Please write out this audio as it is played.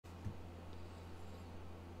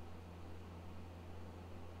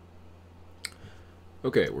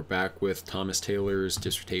Okay, we're back with Thomas Taylor's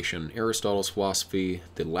dissertation on Aristotle's philosophy.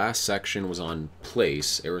 The last section was on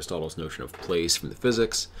place, Aristotle's notion of place from the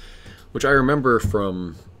physics, which I remember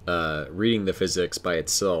from reading the physics by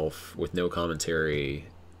itself with no commentary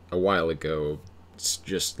a while ago. It's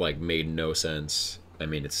just like made no sense. I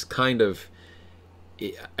mean, it's kind of,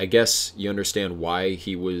 I guess you understand why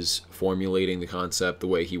he was formulating the concept the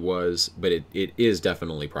way he was, but it is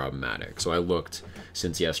definitely problematic. So I looked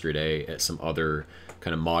since yesterday at some other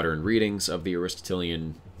kind of modern readings of the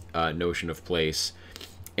Aristotelian notion of place,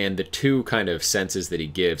 and the two kind of senses that he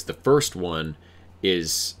gives. The first one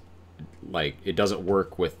is like it doesn't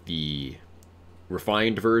work with the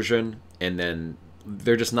refined version, and then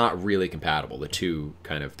they're just not really compatible, the two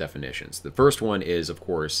kind of definitions. The first one is, of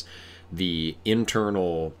course, the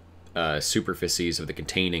internal superficies of the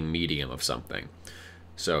containing medium of something.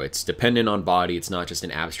 So it's dependent on body, it's not just an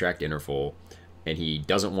abstract interval, and he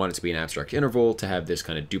doesn't want it to be an abstract interval to have this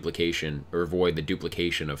kind of duplication, or avoid the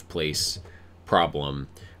duplication of place problem,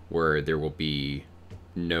 where there will be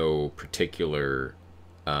no particular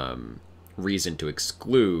reason to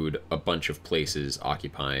exclude a bunch of places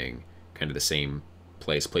occupying kind of the same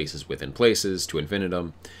place, places within places to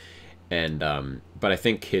infinitum. And but I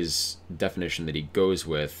think his definition that he goes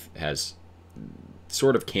with has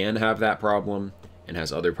sort of can have that problem and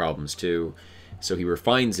has other problems too. So he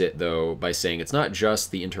refines it, though, by saying it's not just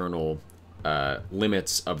the internal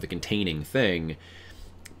limits of the containing thing,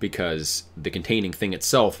 because the containing thing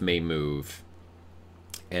itself may move,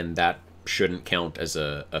 and that shouldn't count as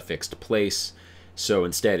a fixed place. So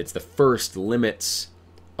instead, it's the first limits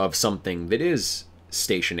of something that is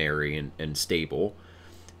stationary and stable,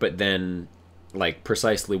 but then, like,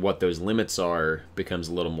 precisely what those limits are becomes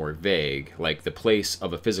a little more vague. Like, the place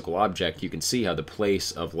of a physical object, you can see how the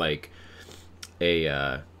place of, like,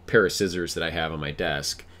 a pair of scissors that I have on my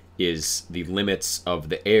desk is the limits of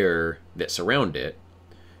the air that surround it.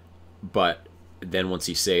 But then once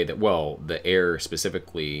you say that, well, the air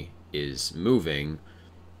specifically is moving,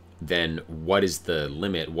 then what is the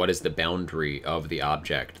limit? What is the boundary of the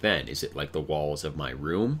object then? Is it like the walls of my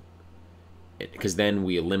room? Because then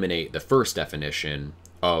we eliminate the first definition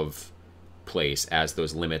of place as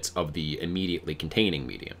those limits of the immediately containing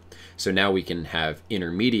medium. So now we can have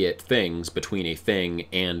intermediate things between a thing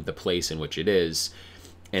and the place in which it is.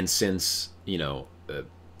 And since, you know,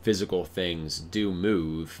 physical things do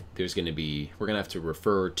move, we're going to have to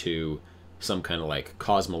refer to some kind of like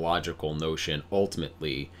cosmological notion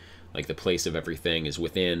ultimately, like the place of everything is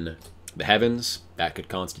within the heavens. That could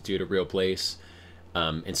constitute a real place.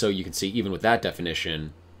 And so you can see, even with that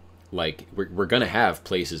definition, like we're going to have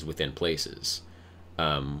places within places.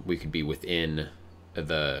 We could be within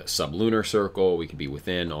the sublunar circle, we could be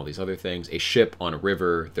within all these other things. A ship on a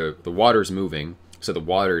river, the water's moving, so the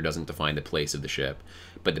water doesn't define the place of the ship,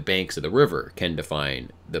 but the banks of the river can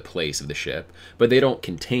define the place of the ship, but they don't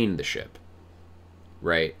contain the ship,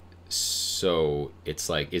 right? So it's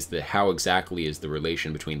like, how exactly is the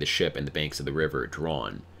relation between the ship and the banks of the river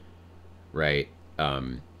drawn, right?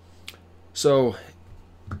 So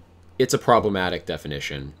it's a problematic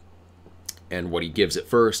definition, and what he gives at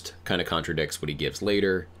first kind of contradicts what he gives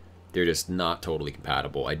later. They're just not totally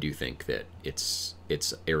compatible. I do think that it's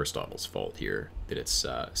Aristotle's fault here that it's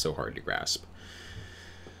so hard to grasp.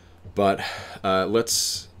 But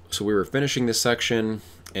so we were finishing this section,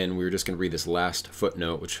 and we were just going to read this last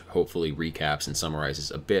footnote, which hopefully recaps and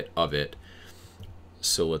summarizes a bit of it.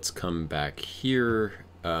 So let's come back here.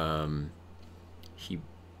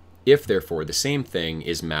 If therefore the same thing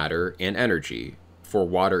is matter and energy, for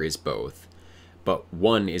water is both, but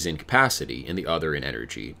one is in capacity and the other in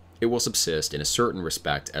energy, it will subsist in a certain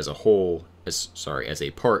respect as a whole, as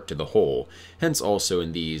a part to the whole. Hence also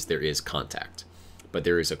in these there is contact, but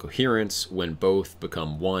there is a coherence when both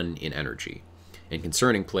become one in energy. And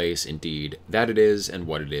concerning place, indeed, that it is and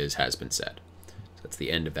what it is has been said. So that's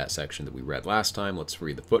the end of that section that we read last time. Let's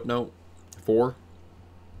read the footnote 4.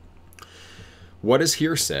 What is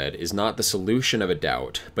here said is not the solution of a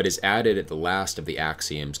doubt, but is added at the last of the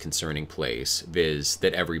axioms concerning place, viz.,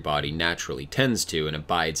 that every body naturally tends to and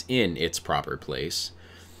abides in its proper place.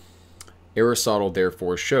 Aristotle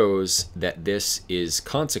therefore shows that this is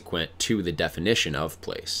consequent to the definition of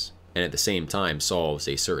place, and at the same time solves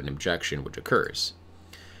a certain objection which occurs.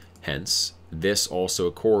 Hence, this also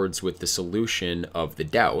accords with the solution of the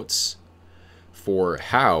doubts. For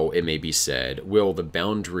how, it may be said, will the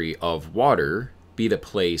boundary of water be the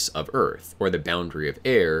place of earth, or the boundary of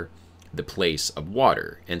air the place of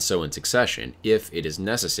water, and so in succession, if it is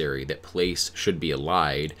necessary that place should be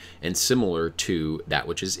allied and similar to that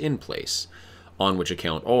which is in place, on which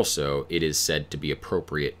account also it is said to be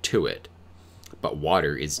appropriate to it. But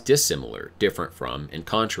water is dissimilar, different from, and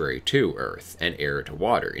contrary to earth, and air to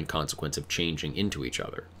water, in consequence of changing into each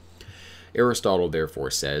other. Aristotle therefore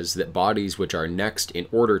says that bodies which are next in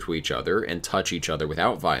order to each other and touch each other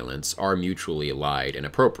without violence are mutually allied and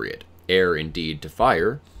appropriate. Air indeed to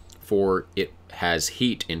fire, for it has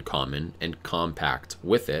heat in common and compact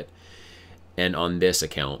with it, and on this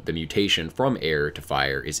account the mutation from air to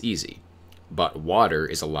fire is easy. But water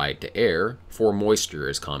is allied to air, for moisture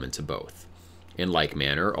is common to both. In like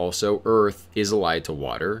manner, also earth is allied to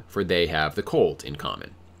water, for they have the cold in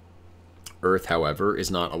common. Earth, however, is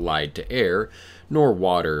not allied to air, nor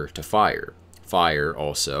water to fire. Fire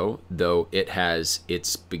also, though it has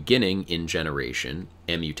its beginning in generation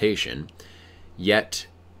and mutation, yet,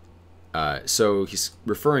 so he's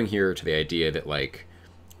referring here to the idea that, like,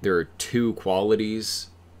 there are two qualities,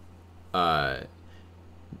 so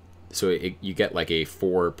you get, like, a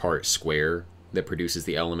 4-part square that produces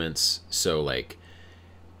the elements. So, like,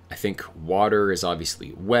 I think water is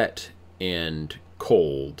obviously wet and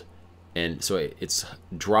cold, and so it's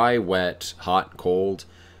dry, wet, hot, cold.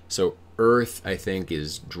 So earth, I think,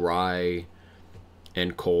 is dry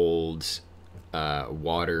and cold.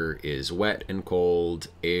 Water is wet and cold.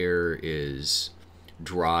 Air is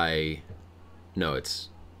dry. No, it's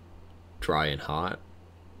dry and hot.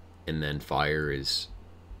 And then fire is...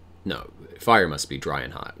 No, fire must be dry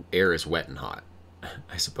and hot. Air is wet and hot,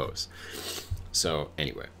 I suppose. So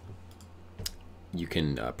anyway, you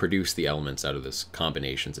can produce the elements out of this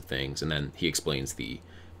combinations of things, and then he explains the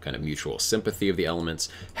kind of mutual sympathy of the elements.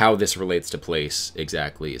 How this relates to place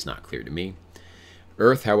exactly is not clear to me.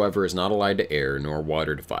 Earth, however, is not allied to air, nor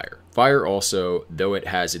water to fire. Fire also, though it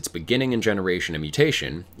has its beginning in generation and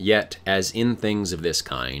mutation, yet, as in things of this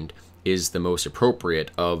kind, is the most appropriate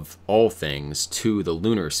of all things to the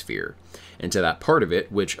lunar sphere, and to that part of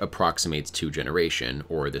it which approximates to generation,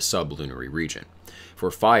 or the sublunary region. For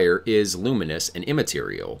fire is luminous and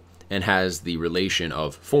immaterial, and has the relation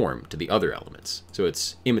of form to the other elements. So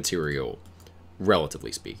it's immaterial,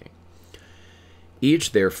 relatively speaking.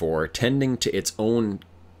 Each, therefore, tending to its own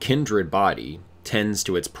kindred body, tends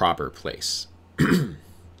to its proper place.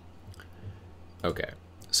 Okay,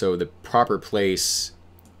 so the proper place...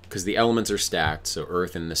 because the elements are stacked, so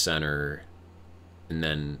earth in the center, and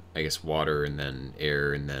then, I guess, water, and then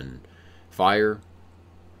air, and then fire.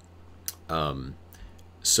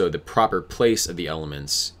 So the proper place of the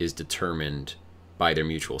elements is determined by their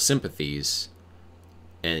mutual sympathies,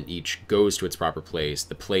 and each goes to its proper place,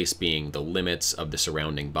 the place being the limits of the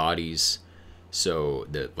surrounding bodies. So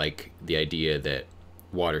the idea that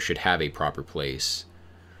water should have a proper place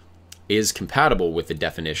is compatible with the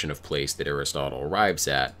definition of place that Aristotle arrives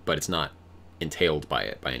at, but it's not entailed by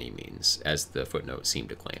it by any means, as the footnotes seem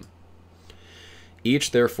to claim.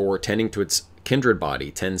 Each, therefore, tending to its kindred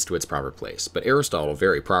body, tends to its proper place. But Aristotle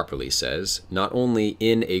very properly says, not only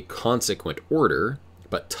in a consequent order,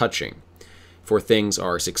 but touching. For things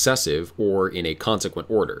are successive or in a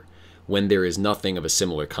consequent order, when there is nothing of a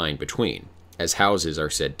similar kind between, as houses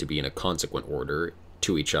are said to be in a consequent order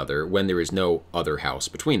to each other when there is no other house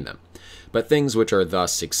between them. But things which are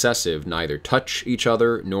thus successive neither touch each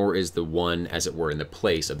other, nor is the one, as it were, in the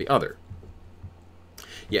place of the other.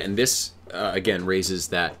 Yeah, and this, again, raises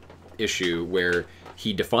that issue where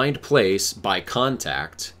he defined place by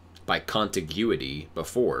contact, by contiguity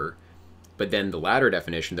before, but then the latter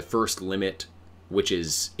definition, the first limit, which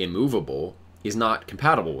is immovable, is not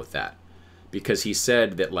compatible with that. Because he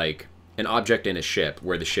said that, like, an object in a ship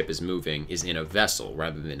where the ship is moving is in a vessel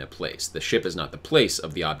rather than a place. The ship is not the place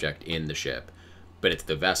of the object in the ship, but it's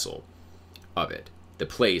the vessel of it. The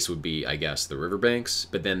place would be, I guess, the riverbanks,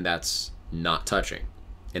 but then that's not touching.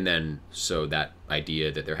 And then, so that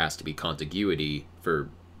idea that there has to be contiguity for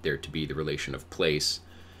there to be the relation of place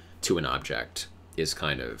to an object is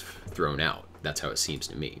kind of thrown out. That's how it seems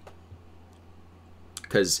to me.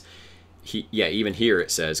 Because, even here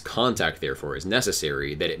it says, contact, therefore, is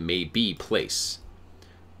necessary that it may be place.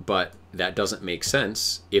 But that doesn't make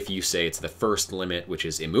sense if you say it's the first limit, which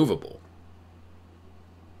is immovable.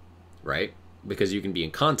 Right? Because you can be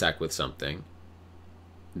in contact with something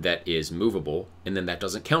that is movable, and then that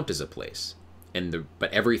doesn't count as a place.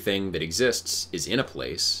 But everything that exists is in a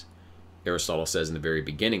place, Aristotle says in the very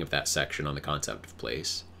beginning of that section on the concept of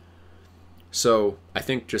place. So I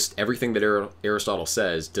think just everything that Aristotle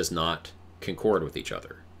says does not concord with each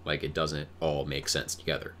other. Like, it doesn't all make sense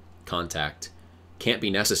together. Contact can't be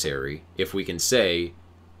necessary if we can say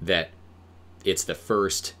that it's the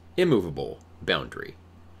first immovable boundary.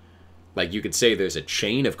 Like, you could say there's a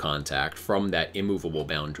chain of contact from that immovable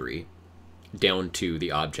boundary down to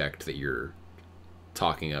the object that you're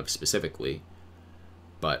talking of specifically,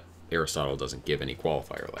 but Aristotle doesn't give any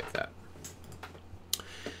qualifier like that.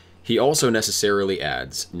 He also necessarily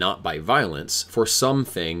adds, not by violence, for some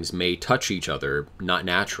things may touch each other, not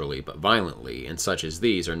naturally, but violently, and such as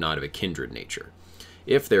these are not of a kindred nature.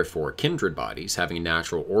 If, therefore, kindred bodies, having a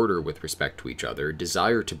natural order with respect to each other,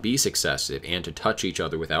 desire to be successive and to touch each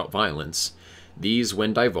other without violence, these,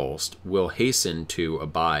 when divulged, will hasten to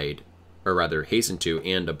and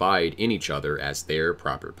abide in each other as their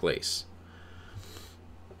proper place.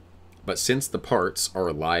 But since the parts are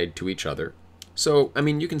allied to each other, so, I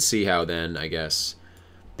mean, you can see how then, I guess,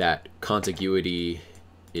 that contiguity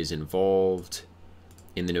is involved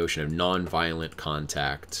in the notion of nonviolent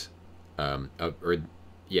contact, the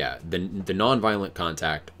nonviolent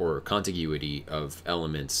contact or contiguity of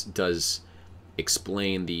elements does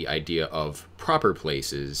explain the idea of proper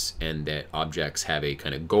places and that objects have a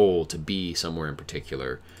kind of goal to be somewhere in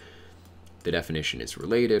particular. The definition is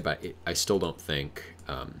related, but I still don't think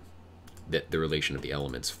that the relation of the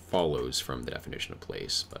elements follows from the definition of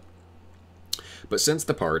place. But since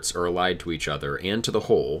the parts are allied to each other and to the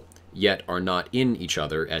whole, yet are not in each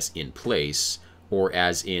other as in place, or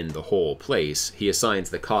as in the whole place, he assigns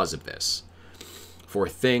the cause of this. For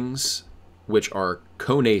things which are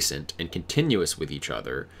connascent and continuous with each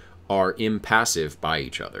other are impassive by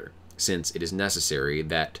each other, since it is necessary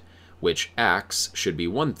that which acts should be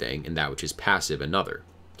one thing and that which is passive another.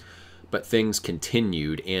 But things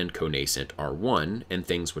continued and connascent are one, and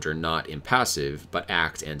things which are not impassive, but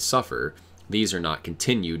act and suffer, these are not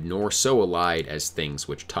continued nor so allied as things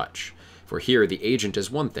which touch. For here the agent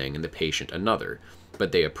is one thing and the patient another,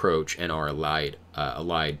 but they approach and are allied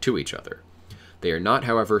to each other. They are not,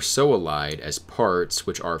 however, so allied as parts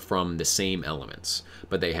which are from the same elements,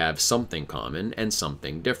 but they have something common and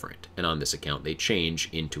something different, and on this account they change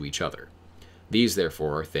into each other. These,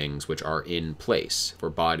 therefore, are things which are in place, for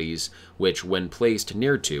bodies which, when placed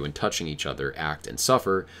near to and touching each other, act and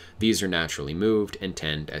suffer, these are naturally moved and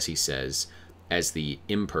tend, as he says, as the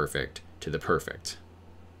imperfect to the perfect.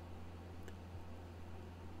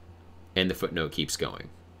 And the footnote keeps going.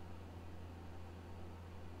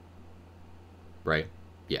 Right?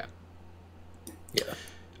 Yeah. Yeah.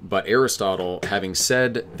 But Aristotle, having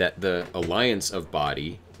said that the alliance of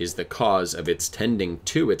body is the cause of its tending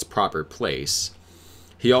to its proper place,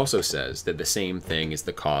 he also says that the same thing is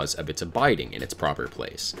the cause of its abiding in its proper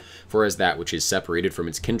place. For as that which is separated from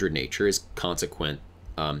its kindred nature is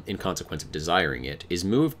in consequence of desiring it, is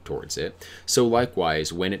moved towards it, so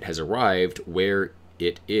likewise when it has arrived where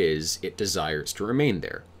it is, it desires to remain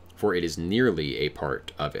there, for it is nearly a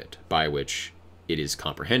part of it, by which it is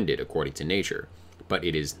comprehended according to nature. But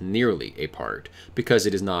it is nearly a part, because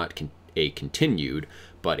it is not a continued,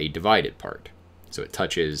 but a divided part. So it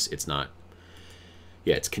touches, it's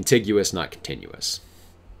contiguous, not continuous.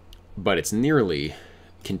 But it's nearly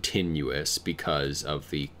continuous because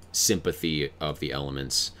of the sympathy of the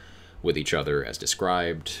elements with each other as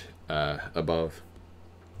described above.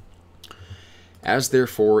 As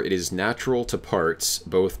therefore it is natural to parts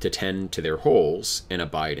both to tend to their wholes and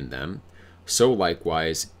abide in them, so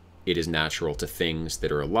likewise it is natural to things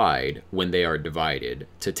that are allied, when they are divided,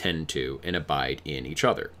 to tend to and abide in each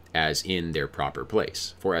other, as in their proper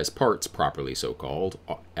place. For as parts properly so called,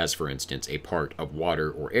 as for instance a part of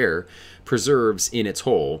water or air, preserves in its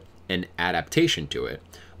whole an adaptation to it,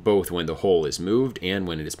 both when the whole is moved and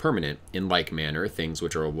when it is permanent, in like manner things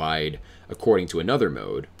which are allied according to another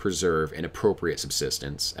mode preserve an appropriate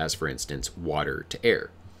subsistence, as for instance water to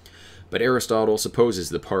air. But Aristotle supposes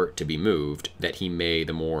the part to be moved, that he may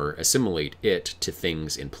the more assimilate it to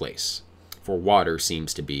things in place. For water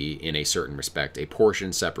seems to be, in a certain respect, a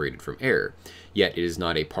portion separated from air, yet it is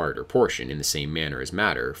not a part or portion in the same manner as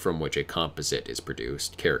matter, from which a composite is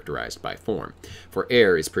produced, characterized by form. For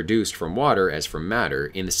air is produced from water as from matter,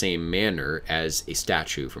 in the same manner as a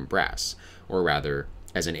statue from brass, or rather,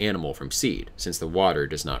 as an animal from seed, since the water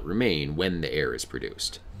does not remain when the air is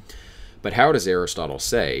produced. But how does Aristotle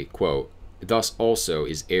say, quote, "Thus also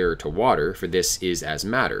is air to water, for this is as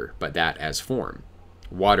matter, but that as form.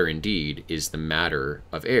 Water indeed is the matter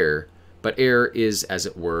of air, but air is as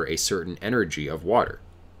it were a certain energy of water.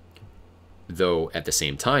 Though at the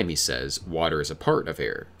same time, he says, water is a part of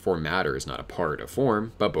air, for matter is not a part of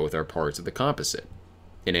form, but both are parts of the composite.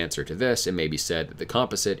 In answer to this, it may be said that the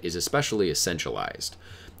composite is especially essentialized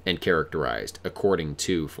and characterized according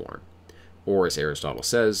to form. Or, as Aristotle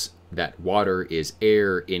says, that water is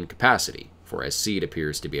air in capacity, for as seed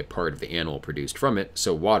appears to be a part of the animal produced from it,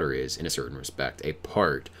 so water is, in a certain respect, a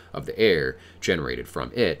part of the air generated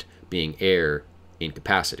from it, being air in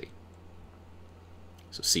capacity."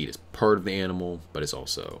 So seed is part of the animal, but is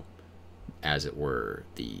also, as it were,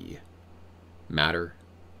 the matter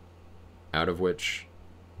out of which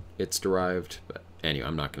it's derived. But anyway,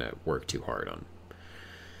 I'm not going to work too hard on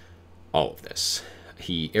all of this.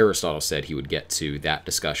 Aristotle said he would get to that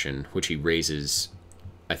discussion, which he raises,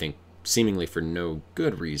 I think, seemingly for no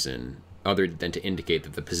good reason, other than to indicate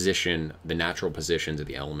that the natural positions of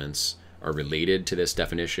the elements are related to this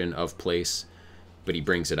definition of place. But he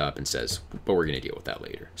brings it up and says, but we're going to deal with that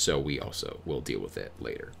later. So we also will deal with it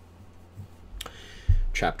later.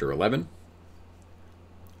 Chapter 11.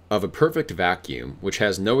 Of a perfect vacuum, which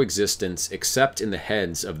has no existence except in the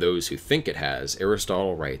heads of those who think it has,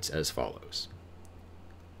 Aristotle writes as follows.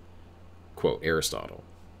 Quote, Aristotle,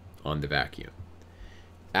 on the vacuum.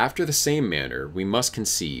 After the same manner, we must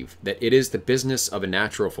conceive that it is the business of a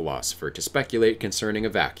natural philosopher to speculate concerning a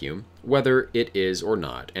vacuum, whether it is or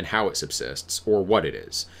not, and how it subsists, or what it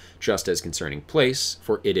is, just as concerning place,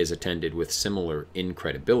 for it is attended with similar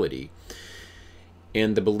incredibility,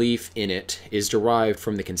 and the belief in it is derived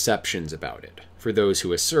from the conceptions about it. For those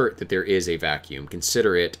who assert that there is a vacuum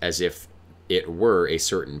consider it as if it were a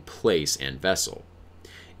certain place and vessel.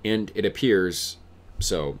 And it appears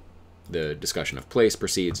so. The discussion of place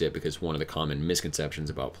precedes it because one of the common misconceptions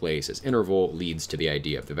about place as interval leads to the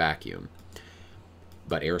idea of the vacuum.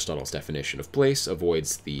 But Aristotle's definition of place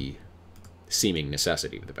avoids the seeming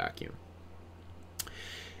necessity of the vacuum.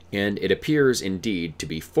 And it appears indeed to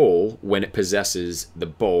be full when it possesses the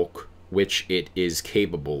bulk which it is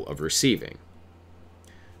capable of receiving.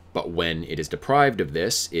 But when it is deprived of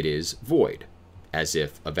this, it is void, as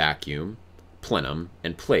if a vacuum, plenum,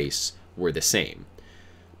 and place were the same,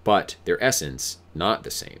 but their essence not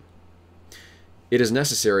the same. It is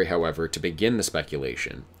necessary, however, to begin the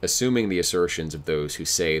speculation, assuming the assertions of those who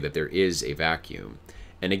say that there is a vacuum,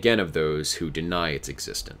 and again of those who deny its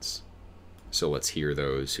existence. So let's hear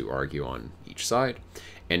those who argue on each side.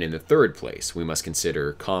 And in the third place, we must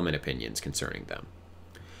consider common opinions concerning them.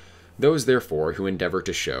 Those, therefore, who endeavor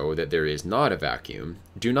to show that there is not a vacuum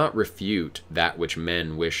do not refute that which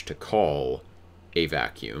men wish to call a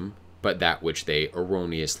vacuum, but that which they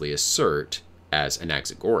erroneously assert, as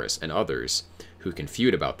Anaxagoras and others who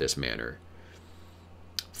confute about this matter.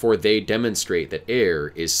 For they demonstrate that air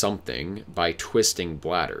is something by twisting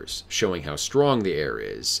bladders, showing how strong the air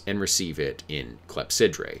is, and receive it in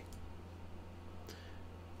clepsydra.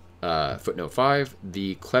 Footnote 5,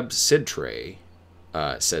 the clepsydra,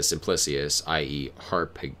 says Simplicius, i.e.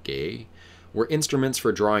 harpagae, were instruments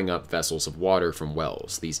for drawing up vessels of water from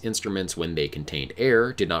wells. These instruments, when they contained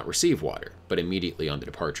air, did not receive water, but immediately on the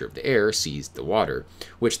departure of the air seized the water,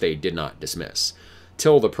 which they did not dismiss,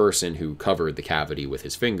 till the person who covered the cavity with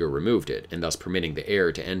his finger removed it, and thus permitting the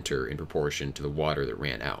air to enter in proportion to the water that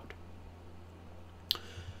ran out.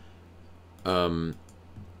 So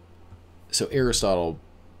Aristotle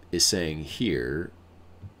is saying here,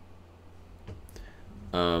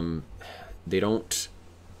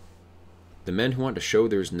 the men who want to show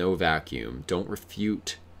there's no vacuum don't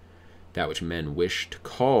refute that which men wish to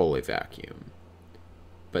call a vacuum,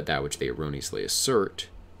 but that which they erroneously assert,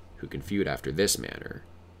 who confute after this manner.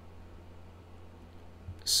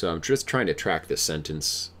 So I'm just trying to track this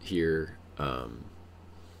sentence here.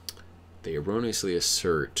 They erroneously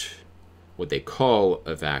assert what they call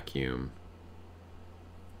a vacuum,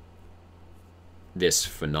 this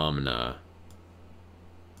phenomena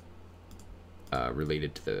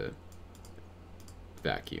related to the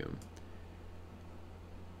vacuum.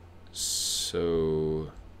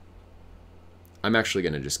 So I'm actually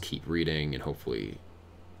going to just keep reading and hopefully,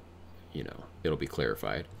 it'll be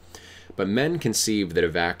clarified. But men conceive that a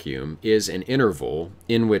vacuum is an interval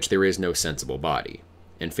in which there is no sensible body.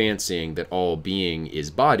 And fancying that all being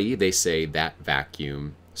is body, they say that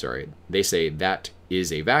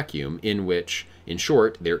is a vacuum in which, in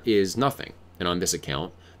short, there is nothing. And on this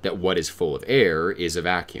account, that what is full of air is a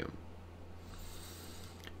vacuum.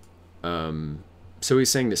 So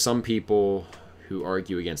he's saying that some people who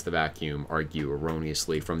argue against the vacuum argue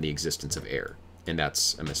erroneously from the existence of air, and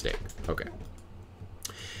that's a mistake. Okay.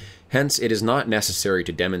 Hence, it is not necessary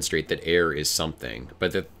to demonstrate that air is something,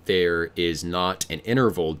 but that there is not an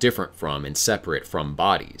interval different from and separate from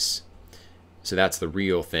bodies. So that's the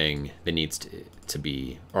real thing that needs to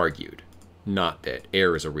be argued. Not that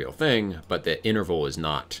air is a real thing, but that interval is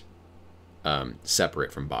not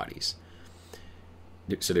separate from bodies.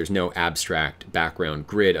 So there's no abstract background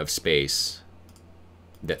grid of space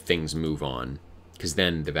that things move on, because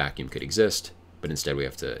then the vacuum could exist, but instead we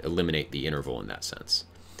have to eliminate the interval in that sense.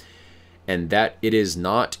 And that it is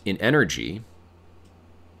not in energy,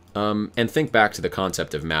 and think back to the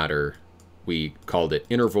concept of matter. We called it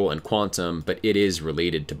interval and quantum, but it is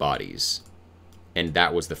related to bodies. And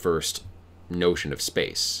that was the first notion of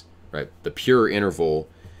space, right? The pure interval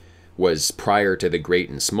was prior to the great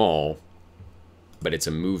and small, but it's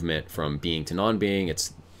a movement from being to non-being.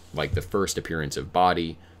 It's like the first appearance of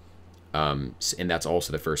body, and that's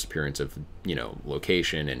also the first appearance of, you know,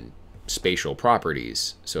 location and spatial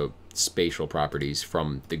properties. So spatial properties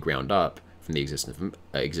from the ground up, from the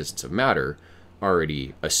existence of matter,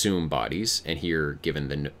 already assume bodies. And here, given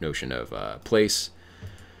the notion of place,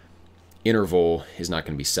 interval is not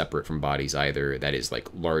going to be separate from bodies either. That is like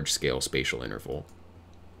large-scale spatial interval.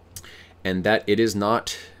 And that it is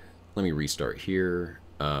not, let me restart here,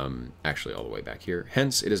 actually all the way back here.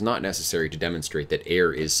 Hence, it is not necessary to demonstrate that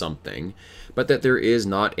air is something, but that there is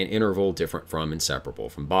not an interval different from, inseparable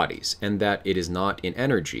from bodies, and that it is not in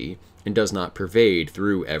energy and does not pervade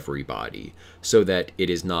through every body, so that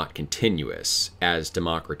it is not continuous, as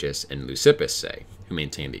Democritus and Leucippus say, who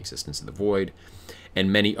maintain the existence of the void,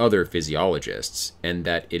 and many other physiologists, and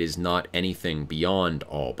that it is not anything beyond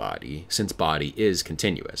all body, since body is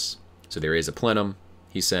continuous. So there is a plenum,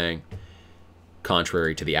 he's saying,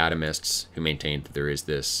 contrary to the atomists who maintained that there is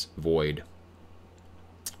this void.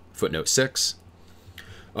 Footnote 6.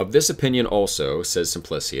 Of this opinion also, says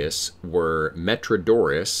Simplicius, were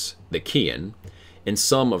Metrodorus, the Chian, and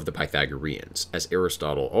some of the Pythagoreans, as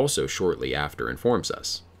Aristotle also shortly after informs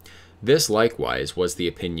us. This likewise was the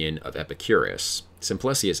opinion of Epicurus.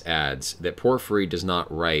 Simplicius adds that Porphyry does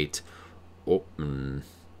not write, I'm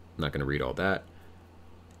not going to read all that,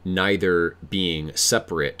 neither being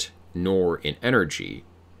separate nor in energy,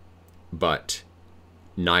 but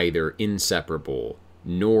neither inseparable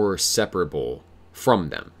nor separable from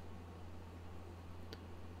them.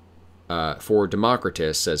 For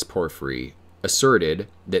Democritus, says Porphyry, asserted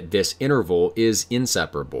that this interval is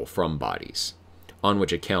inseparable from bodies, on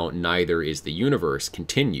which account neither is the universe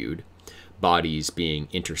continued, bodies being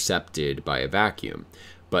intercepted by a vacuum,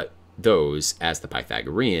 but those, as the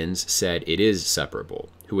Pythagoreans, said it is separable,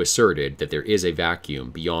 who asserted that there is a vacuum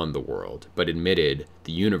beyond the world, but admitted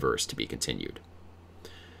the universe to be continued.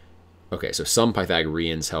 Okay, so some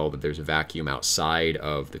Pythagoreans held that there's a vacuum outside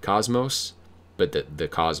of the cosmos, but that the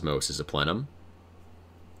cosmos is a plenum.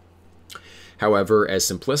 However, as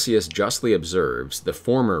Simplicius justly observes, the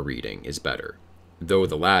former reading is better, though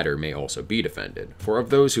the latter may also be defended. For of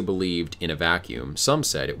those who believed in a vacuum, some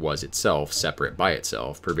said it was itself separate by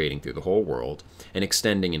itself, pervading through the whole world, and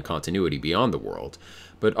extending in continuity beyond the world,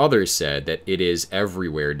 but others said that it is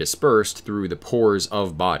everywhere dispersed through the pores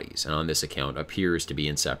of bodies, and on this account appears to be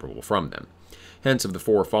inseparable from them. Hence, of the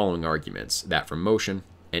four following arguments, that from motion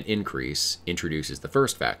and increase introduces the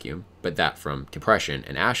first vacuum, but that from compression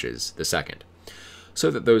and ashes the second. So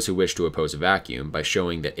that those who wish to oppose a vacuum by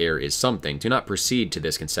showing that air is something do not proceed to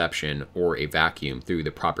this conception or a vacuum through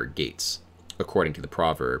the proper gates, according to the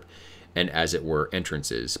proverb, and as it were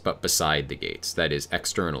entrances, but beside the gates, that is,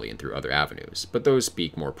 externally and through other avenues. But those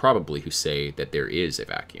speak more probably who say that there is a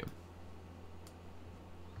vacuum.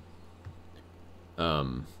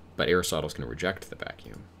 But Aristotle's going to reject the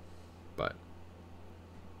vacuum. But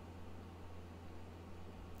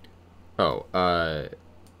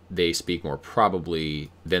they speak more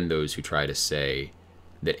probably than those who try to say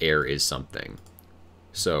that air is something.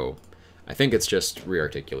 So I think it's just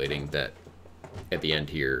re-articulating that at the end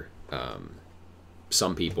here,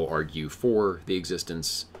 some people argue for the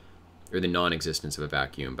existence or the non-existence of a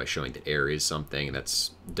vacuum by showing that air is something, and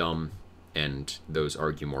that's dumb, and those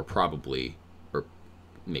argue more probably or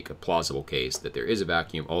make a plausible case that there is a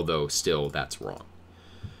vacuum, although still that's wrong.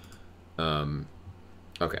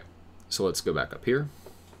 Okay, so let's go back up here.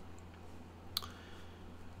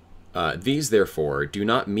 These, therefore, do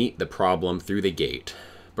not meet the problem through the gate,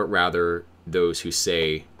 but rather those who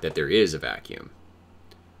say that there is a vacuum.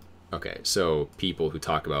 Okay, so people who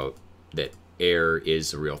talk about that air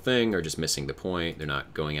is a real thing are just missing the point. They're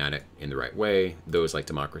not going at it in the right way. Those like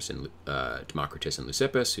Democritus and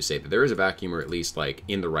Leucippus, who say that there is a vacuum, or at least like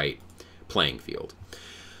in the right playing field.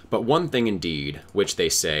 But one thing indeed, which they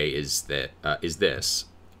say is that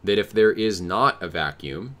that if there is not a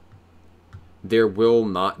vacuum, there will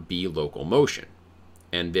not be local motion,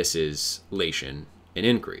 and this is lation and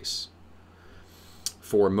increase.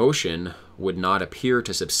 For motion would not appear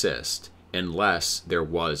to subsist unless there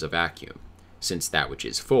was a vacuum, since that which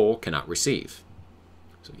is full cannot receive.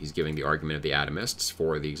 So he's giving the argument of the atomists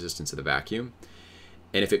for the existence of the vacuum.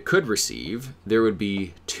 And if it could receive, there would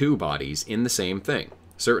be two bodies in the same thing.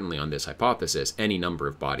 Certainly on this hypothesis, any number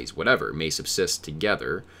of bodies, whatever, may subsist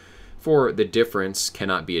together, for the difference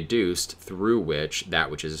cannot be adduced through which that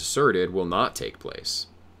which is asserted will not take place.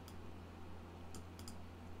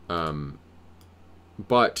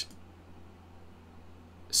 But,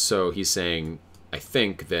 so he's saying I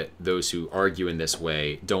think that those who argue in this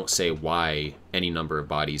way don't say why any number of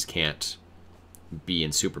bodies can't be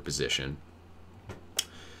in superposition.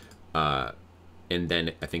 And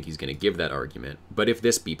then I think he's going to give that argument. But if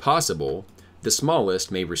this be possible, the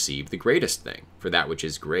smallest may receive the greatest thing, for that which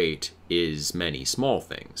is great is many small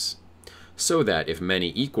things. So that if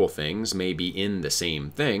many equal things may be in the same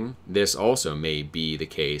thing, this also may be the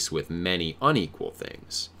case with many unequal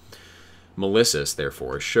things. Melissus,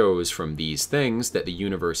 therefore, shows from these things that the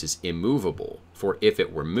universe is immovable, for if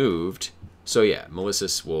it were moved... So yeah,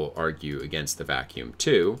 Melissus will argue against the vacuum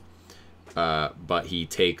too, but he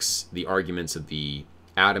takes the arguments of the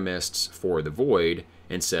atomists for the void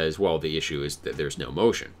and says, well, the issue is that there's no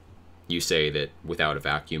motion. You say that without a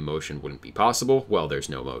vacuum, motion wouldn't be possible. Well, there's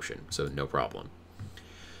no motion, so no problem.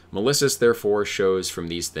 Melissus, therefore, shows from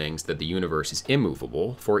these things that the universe is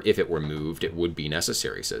immovable, for if it were moved, it would be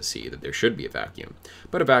necessary, says he, that there should be a vacuum.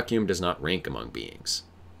 But a vacuum does not rank among beings.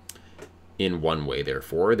 In one way,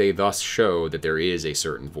 therefore, they thus show that there is a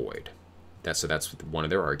certain void. That's one of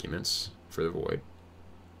their arguments for the void.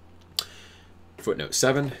 Footnote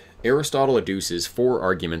 7. Aristotle adduces 4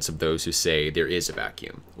 arguments of those who say there is a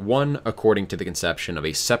vacuum. 1 according to the conception of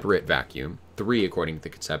a separate vacuum, 3 according to the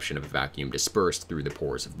conception of a vacuum dispersed through the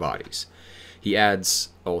pores of bodies. He adds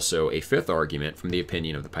also a 5th argument from the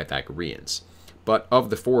opinion of the Pythagoreans. But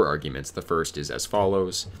of the 4 arguments, the first is as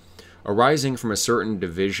follows. Arising from a certain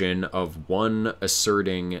division of one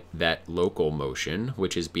asserting that local motion,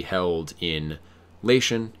 which is beheld in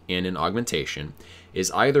lation and in augmentation,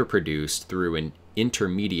 is either produced through an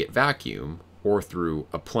intermediate vacuum or through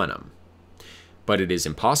a plenum. But it is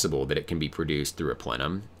impossible that it can be produced through a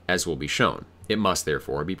plenum, as will be shown. It must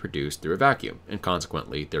therefore be produced through a vacuum, and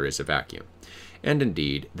consequently there is a vacuum. And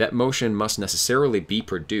indeed, that motion must necessarily be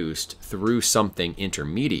produced through something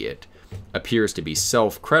intermediate appears to be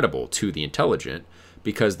self-credible to the intelligent,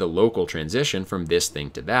 because the local transition from this thing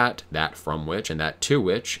to that from which, and that to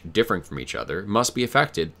which, differing from each other, must be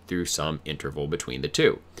effected through some interval between the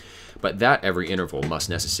two. But that every interval must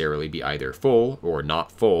necessarily be either full or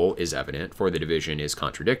not full is evident, for the division is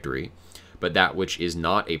contradictory, but that which is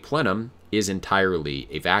not a plenum is entirely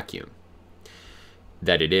a vacuum.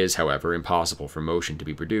 That it is, however, impossible for motion to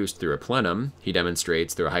be produced through a plenum, he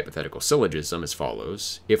demonstrates through a hypothetical syllogism as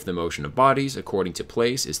follows. If the motion of bodies, according to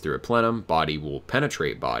place, is through a plenum, body will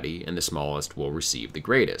penetrate body, and the smallest will receive the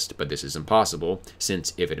greatest. But this is impossible,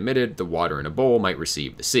 since if admitted, the water in a bowl might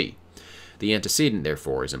receive the sea. The antecedent,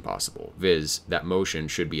 therefore, is impossible, viz., that motion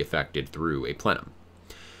should be effected through a plenum.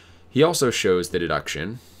 He also shows the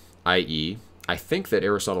deduction, i.e., I think that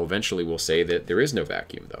Aristotle eventually will say that there is no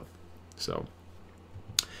vacuum, though. So...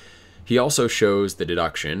 He also shows the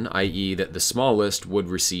deduction, i.e. that the smallest would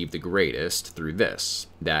receive the greatest through this,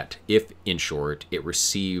 that if, in short, it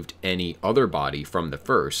received any other body from the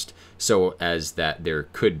first, so as that there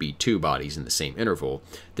could be 2 bodies in the same interval,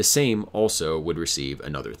 the same also would receive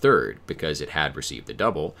another third, because it had received the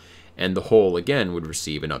double, and the whole again would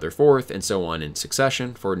receive another fourth, and so on in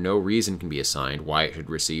succession, for no reason can be assigned why it should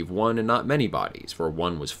receive 1 and not many bodies, for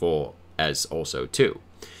 1 was full as also 2.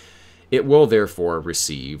 It will therefore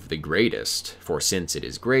receive the greatest, for since it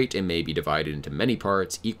is great, it may be divided into many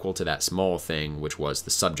parts equal to that small thing which was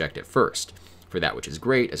the subject at first. For that which is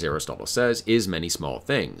great, as Aristotle says, is many small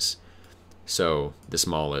things. So the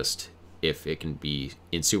smallest, if it can be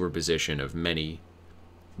in superposition of many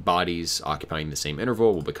bodies occupying the same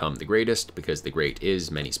interval, will become the greatest, because the great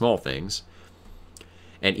is many small things.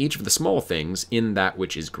 And each of the small things in that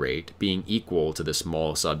which is great, being equal to the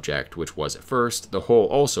small subject which was at first, the whole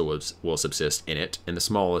also will subsist in it, and the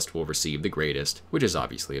smallest will receive the greatest, which is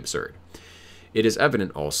obviously absurd. It is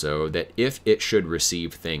evident also that if it should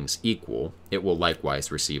receive things equal, it will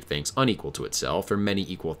likewise receive things unequal to itself, for many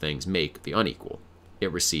equal things make the unequal.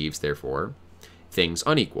 It receives, therefore, things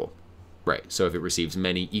unequal. Right, so if it receives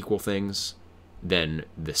many equal things, then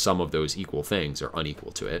the sum of those equal things are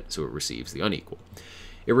unequal to it, so it receives the unequal.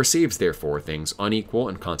 It receives, therefore, things unequal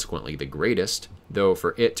and consequently the greatest, though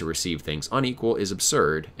for it to receive things unequal is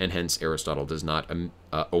absurd, and hence Aristotle does not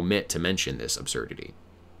omit to mention this absurdity.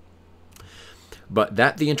 But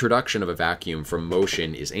that the introduction of a vacuum from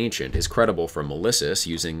motion is ancient is credible from Melissus,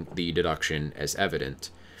 using the deduction as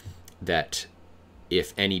evident that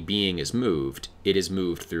if any being is moved, it is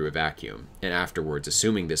moved through a vacuum, and afterwards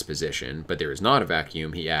assuming this position, but there is not a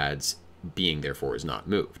vacuum, he adds, being therefore is not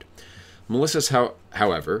moved. Melissus,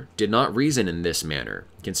 however, did not reason in this manner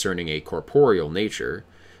concerning a corporeal nature,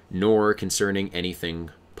 nor concerning anything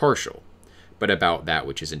partial, but about that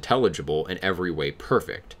which is intelligible and every way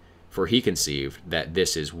perfect, For he conceived that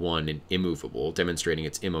this is one and immovable, demonstrating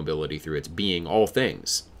its immobility through its being all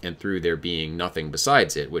things, and through there being nothing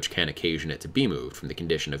besides it which can occasion it to be moved from the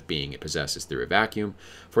condition of being it possesses through a vacuum,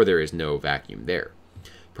 for there is no vacuum there.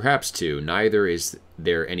 Perhaps, too, neither is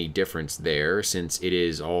there any difference there, since it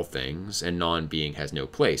is all things, and non-being has no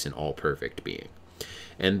place in all perfect being.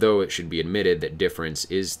 And though it should be admitted that difference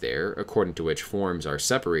is there, according to which forms are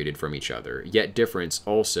separated from each other, yet difference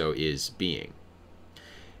also is being.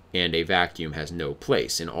 And a vacuum has no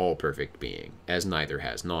place in all perfect being, as neither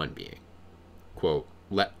has non-being. Quote,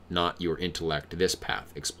 let not your intellect this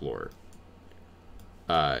path explore.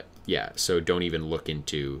 Yeah, so don't even look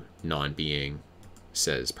into non-being,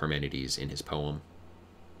 says Parmenides in his poem.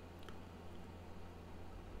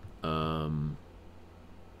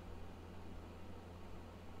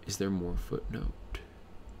 Is there more footnote?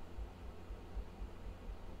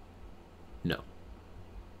 No.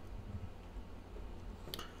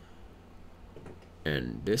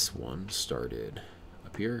 And this one started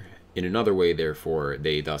up here. In another way, therefore,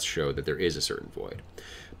 they thus show that there is a certain void.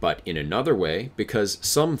 But in another way, because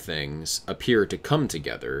some things appear to come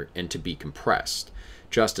together and to be compressed,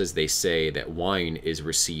 just as they say that wine is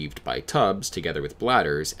received by tubs together with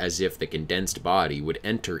bladders, as if the condensed body would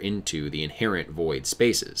enter into the inherent void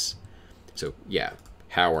spaces. So, yeah,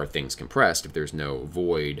 how are things compressed if there's no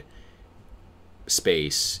void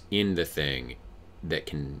space in the thing that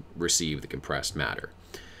can receive the compressed matter?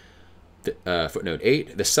 Footnote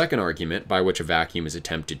 8, the second argument by which a vacuum is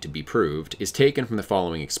attempted to be proved is taken from the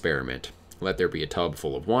following experiment. Let there be a tub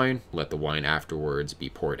full of wine. Let the wine afterwards be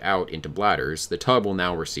poured out into bladders. The tub will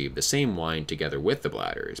now receive the same wine together with the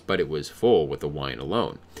bladders, but it was full with the wine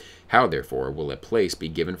alone. How, therefore, will a place be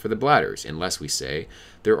given for the bladders, unless we say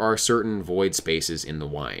there are certain void spaces in the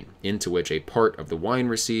wine, into which a part of the wine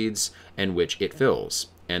recedes, and which it fills,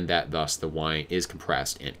 and that thus the wine is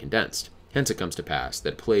compressed and condensed. Hence it comes to pass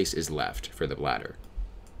that place is left for the bladder.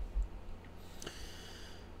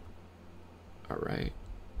 All right.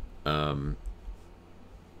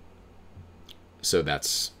 So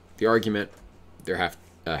that's the argument. There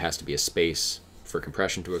has to be a space for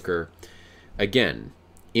compression to occur. Again,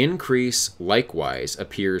 increase likewise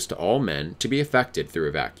appears to all men to be affected through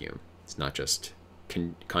a vacuum. It's not just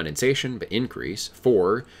condensation, but increase.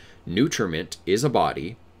 For nutriment is a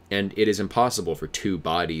body, and it is impossible for two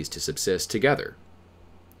bodies to subsist together.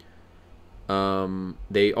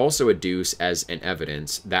 They also adduce as an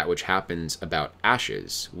evidence that which happens about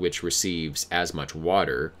ashes, which receives as much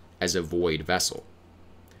water as a void vessel.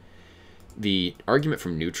 The argument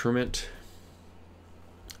from nutriment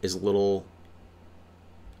is a little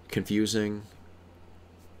confusing.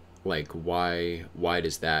 Like, why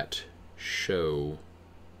does that show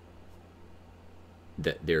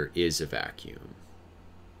that there is a vacuum?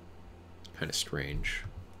 Kind of strange.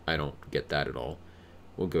 I don't get that at all.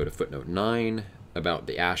 We'll go to footnote 9 about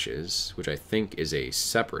the ashes, which I think is a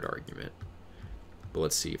separate argument. But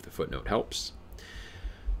let's see if the footnote helps.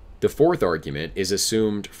 The fourth argument is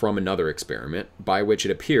assumed from another experiment, by which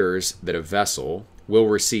it appears that a vessel will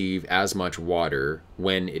receive as much water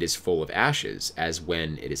when it is full of ashes as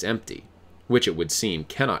when it is empty, which it would seem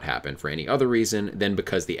cannot happen for any other reason than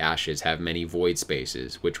because the ashes have many void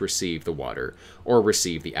spaces which receive the water or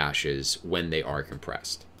receive the ashes when they are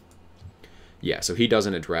compressed. Yeah, so he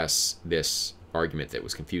doesn't address this argument that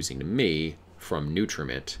was confusing to me from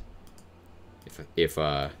nutriment. If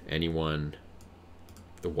anyone,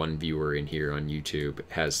 the one viewer in here on YouTube,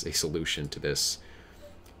 has a solution to this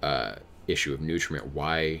issue of nutriment,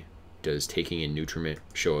 why does taking in nutriment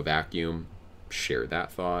show a vacuum? Share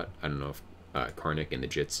that thought. I don't know if Karnik and the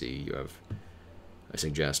Jitsi, you have a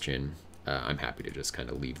suggestion. I'm happy to just kind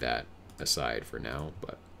of leave that aside for now,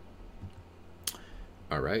 but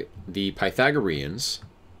all right. The Pythagoreans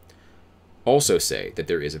also say that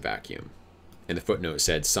there is a vacuum, and the footnote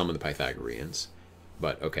said some of the Pythagoreans,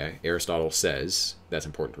 but okay, Aristotle says, that's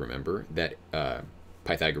important to remember, that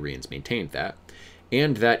Pythagoreans maintained that,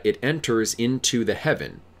 and that it enters into the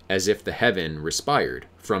heaven as if the heaven respired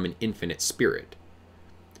from an infinite spirit.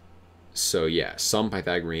 So yeah, some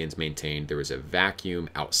Pythagoreans maintained there was a vacuum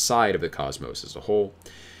outside of the cosmos as a whole.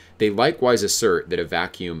 They likewise assert that a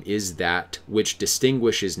vacuum is that which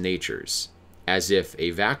distinguishes natures, as if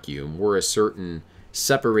a vacuum were a certain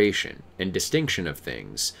separation and distinction of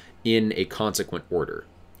things in a consequent order,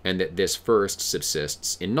 and that this first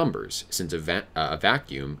subsists in numbers, since a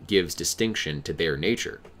vacuum gives distinction to their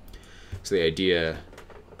nature. So the idea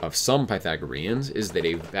of some Pythagoreans is that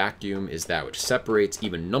a vacuum is that which separates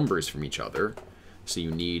even numbers from each other, so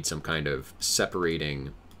you need some kind of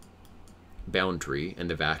separating boundary, and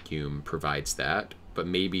the vacuum provides that, but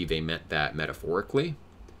maybe they meant that metaphorically.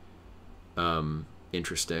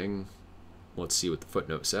 Interesting. Let's see what the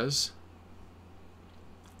footnote says.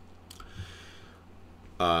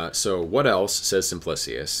 So what else, says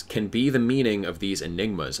Simplicius, can be the meaning of these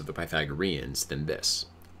enigmas of the Pythagoreans than this?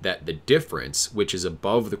 That the difference, which is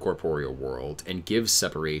above the corporeal world and gives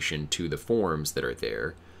separation to the forms that are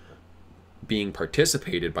there, being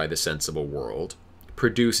participated by the sensible world,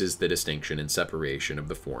 produces the distinction and separation of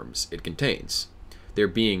the forms it contains, there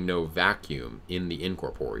being no vacuum in the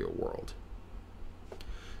incorporeal world.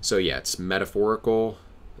 So yeah, it's metaphorical,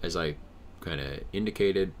 as I kind of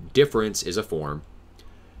indicated. Difference is a form,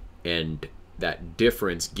 and that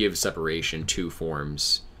difference gives separation to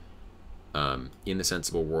forms in the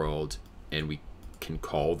sensible world, and we can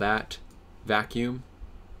call that vacuum,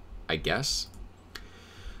 I guess.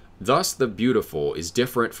 Thus the beautiful is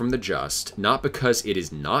different from the just, not because it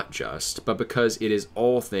is not just, but because it is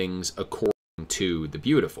all things according to the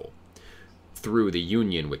beautiful, through the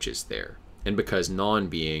union which is there, and because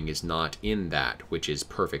non-being is not in that which is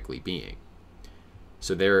perfectly being.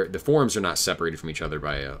 So the forms are not separated from each other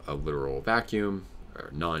by a literal vacuum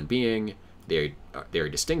or non-being. They are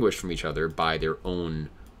distinguished from each other by their own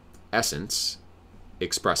essence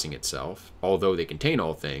expressing itself. Although they contain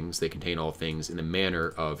all things in the manner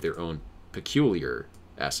of their own peculiar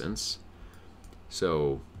essence.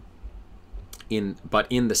 So, but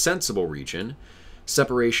in the sensible region,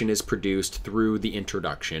 separation is produced through the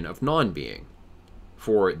introduction of non-being.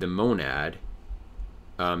 For the monad,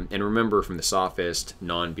 and remember from the sophist,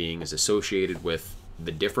 non-being is associated with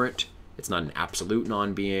the different. It's not an absolute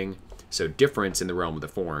non-being. So difference in the realm of the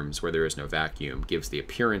forms, where there is no vacuum, gives the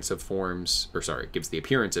appearance of gives the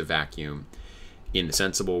appearance of vacuum in the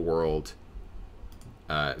sensible world.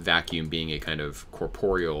 Vacuum being a kind of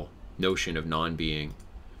corporeal notion of non-being.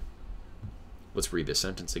 Let's read this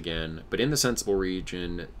sentence again. But in the sensible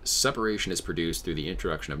region, separation is produced through the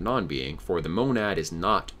introduction of non-being, for the monad is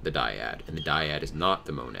not the dyad, and the dyad is not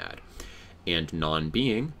the monad. And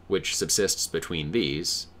non-being, which subsists between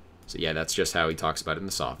these, so yeah, that's just how he talks about it in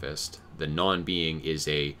the sophist. The non-being is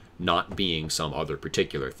a not being some other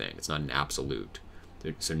particular thing. It's not an absolute.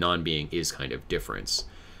 So non-being is kind of difference.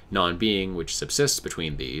 Non-being, which subsists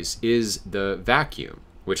between these, is the vacuum,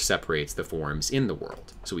 which separates the forms in the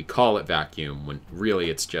world. So we call it vacuum when really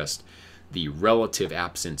it's just the relative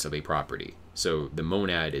absence of a property. So the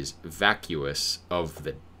monad is vacuous of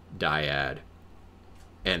the dyad,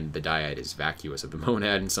 and the dyad is vacuous of the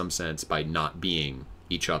monad in some sense by not being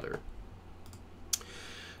each other.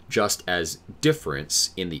 Just as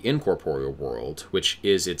difference in the incorporeal world, which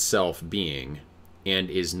is itself being and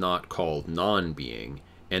is not called non-being,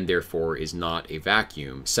 and therefore is not a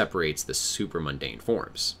vacuum, separates the supramundane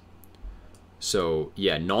forms. So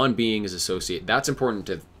yeah, non-being is associated. That's important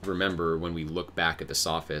to remember when we look back at the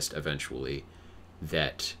sophist eventually,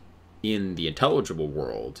 that in the intelligible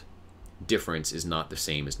world, difference is not the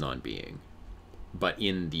same as non-being. But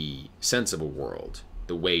in the sensible world,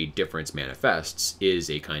 the way difference manifests is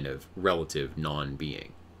a kind of relative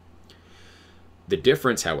non-being. The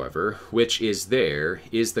difference, however, which is there,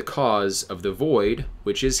 is the cause of the void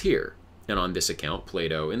which is here, and on this account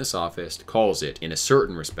Plato in the Sophist calls it, in a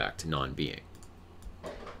certain respect, non-being.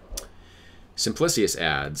 Simplicius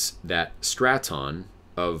adds that Straton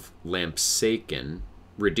of Lampsacon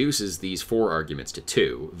reduces these four arguments to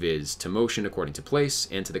two, viz. To motion according to place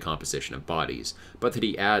and to the composition of bodies, but that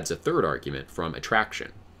he adds a third argument from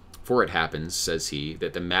attraction. For it happens, says he,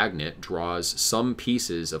 that the magnet draws some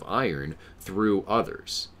pieces of iron through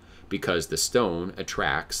others, because the stone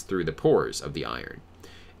attracts through the pores of the iron.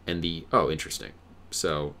 And interesting.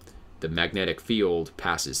 So the magnetic field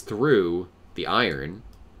passes through the iron,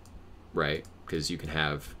 right? Because you can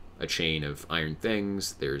have a chain of iron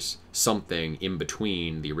things. There's something in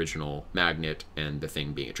between the original magnet and the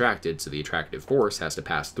thing being attracted, so the attractive force has to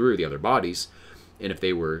pass through the other bodies. And if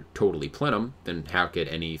they were totally plenum, then how could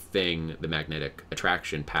anything, the magnetic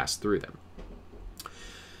attraction, pass through them?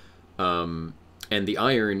 And the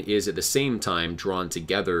iron is at the same time drawn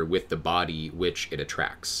together with the body which it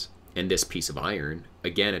attracts. And this piece of iron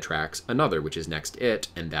again attracts another, which is next it,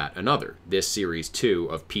 and that another. This series, too,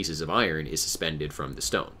 of pieces of iron is suspended from the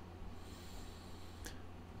stone.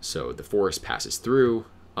 So the force passes through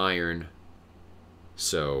iron,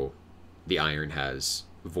 so the iron has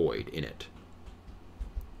void in it.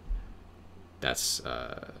 That's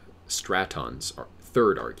Straton's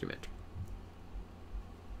third argument.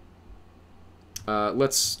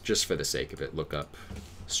 Let's, just for the sake of it, look up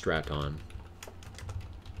Straton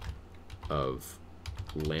of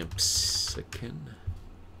Lampsacon.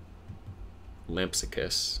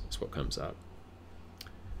 Lampsacus is what comes up.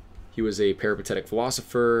 He was a peripatetic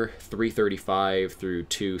philosopher, 335 through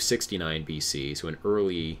 269 BC, so an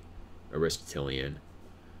early Aristotelian,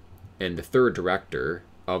 and the third director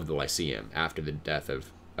of the Lyceum after the death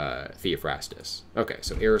of Theophrastus. Okay,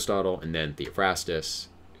 so Aristotle, and then Theophrastus,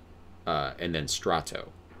 and then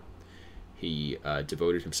Strato. He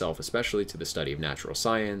devoted himself especially to the study of natural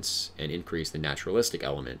science and increased the naturalistic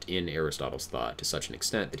element in Aristotle's thought to such an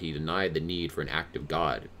extent that he denied the need for an active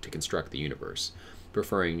God to construct the universe,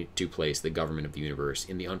 preferring to place the government of the universe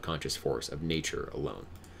in the unconscious force of nature alone.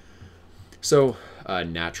 So,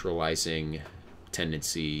 naturalizing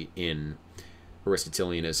tendency in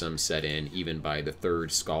Aristotelianism set in even by the third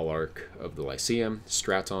scholarch of the Lyceum,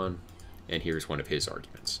 Straton, and here's one of his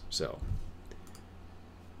arguments. So,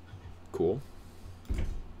 cool.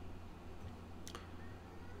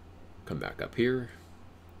 Come back up here.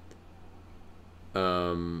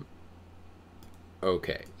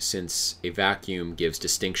 Okay, since a vacuum gives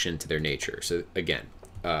distinction to their nature. So again,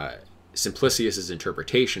 Simplicius's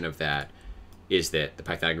interpretation of that is that the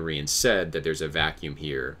Pythagoreans said that there's a vacuum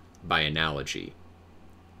here by analogy.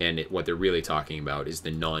 And what they're really talking about is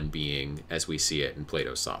the non-being as we see it in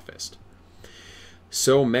Plato's Sophist.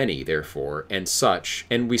 So many, therefore, and such,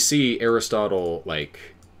 and we see Aristotle,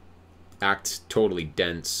 like, act totally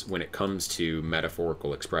dense when it comes to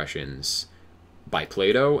metaphorical expressions by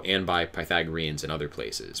Plato and by Pythagoreans in other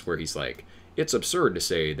places, where he's like, it's absurd to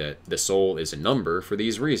say that the soul is a number for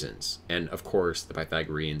these reasons. And, of course, the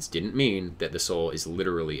Pythagoreans didn't mean that the soul is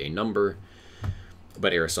literally a number,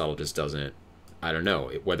 but Aristotle just doesn't, I don't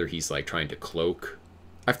know, whether he's, like, trying to cloak.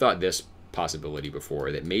 I've thought this possibility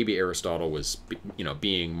before, that maybe Aristotle was,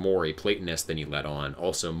 being more a Platonist than he let on,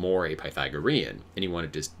 also more a Pythagorean, and he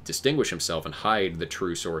wanted to distinguish himself and hide the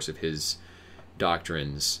true source of his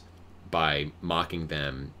doctrines by mocking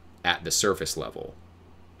them at the surface level.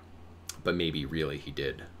 But maybe really he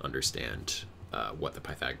did understand what the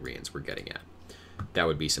Pythagoreans were getting at. That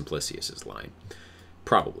would be Simplicius's line.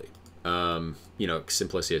 Probably.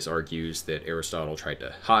 Simplicius argues that Aristotle tried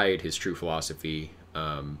to hide his true philosophy,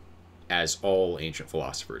 as all ancient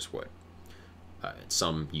philosophers would.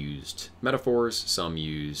 Some used metaphors, some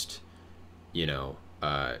used,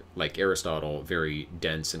 like Aristotle, very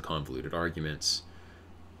dense and convoluted arguments.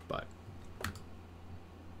 But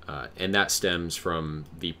and that stems from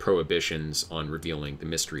the prohibitions on revealing the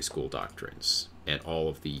mystery school doctrines. And all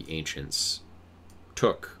of the ancients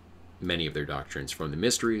took many of their doctrines from the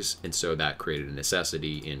mysteries, and so that created a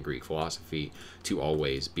necessity in Greek philosophy to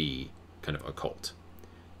always be kind of occult.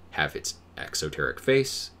 Have its exoteric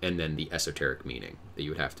face, and then the esoteric meaning that you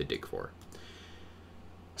would have to dig for.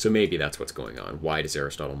 So maybe that's what's going on. Why does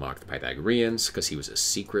Aristotle mock the Pythagoreans? Because he was a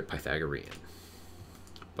secret Pythagorean.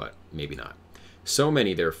 But maybe not. So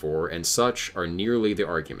many, therefore, and such are nearly the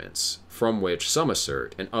arguments, from which some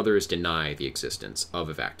assert and others deny the existence of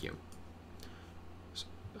a vacuum.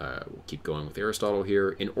 We'll keep going with Aristotle here.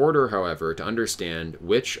 In order, however, to understand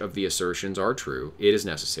which of the assertions are true, it is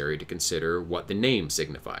necessary to consider what the name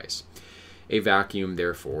signifies. A vacuum,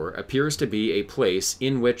 therefore, appears to be a place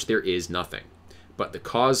in which there is nothing. But the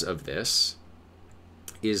cause of this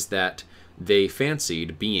is that they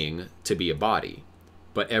fancied being to be a body.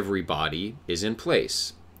 But every body is in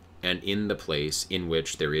place, and in the place in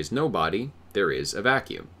which there is no body, there is a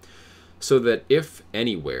vacuum. So that if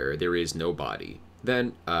anywhere there is no body,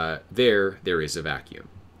 then there is a vacuum.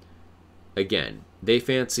 Again, they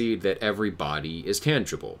fancied that every body is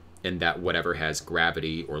tangible, and that whatever has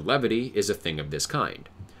gravity or levity is a thing of this kind.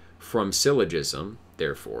 From syllogism,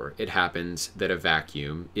 therefore, it happens that a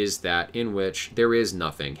vacuum is that in which there is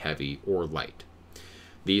nothing heavy or light.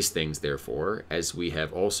 These things, therefore, as we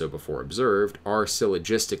have also before observed, are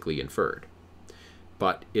syllogistically inferred.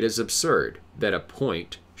 But it is absurd that a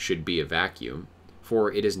point should be a vacuum,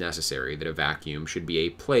 for it is necessary that a vacuum should be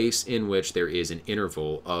a place in which there is an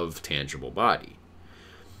interval of tangible body.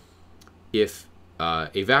 If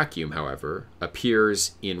a vacuum, however,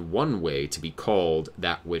 appears in one way to be called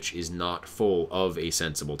that which is not full of a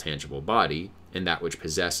sensible tangible body, and that which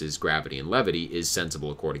possesses gravity and levity is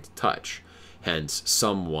sensible according to touch. Hence,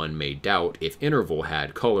 someone may doubt if interval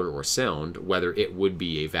had color or sound, whether it would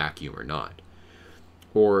be a vacuum or not.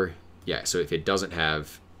 Or, so if it doesn't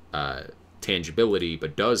have tangibility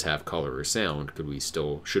but does have color or sound,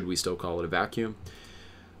 should we still call it a vacuum?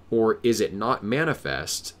 Or is it not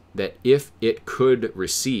manifest that if it could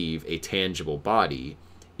receive a tangible body,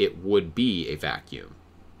 it would be a vacuum?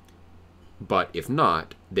 But if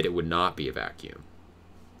not, that it would not be a vacuum.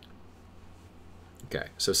 Okay,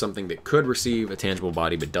 so something that could receive a tangible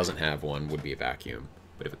body but doesn't have one would be a vacuum.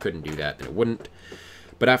 But if it couldn't do that, then it wouldn't.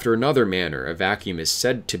 But after another manner, a vacuum is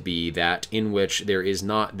said to be that in which there is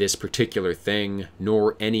not this particular thing,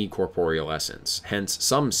 nor any corporeal essence. Hence,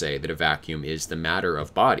 some say that a vacuum is the matter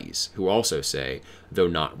of bodies, who also say, though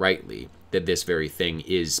not rightly, that this very thing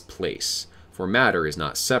is place. For matter is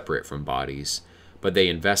not separate from bodies, but they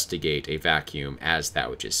investigate a vacuum as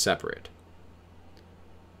that which is separate.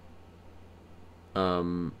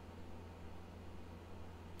 All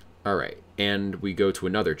right, and we go to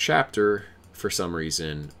another chapter for some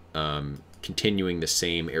reason, continuing the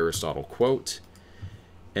same Aristotle quote.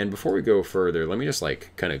 And before we go further, let me just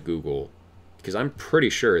like kind of Google, because I'm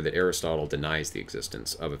pretty sure that Aristotle denies the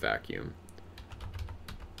existence of a vacuum.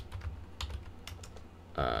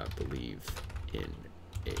 Believe in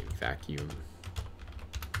a vacuum.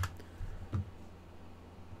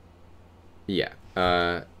 Yeah,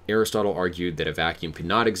 Aristotle argued that a vacuum could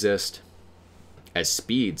not exist, as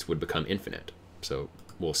speeds would become infinite. So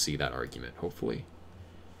we'll see that argument, hopefully.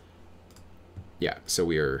 Yeah, so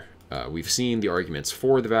we've seen the arguments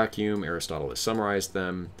for the vacuum. Aristotle has summarized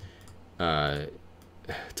them.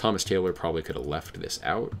 Thomas Taylor probably could have left this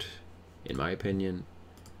out, in my opinion,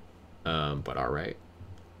 but all right.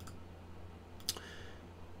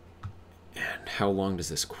 And how long does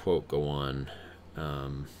this quote go on?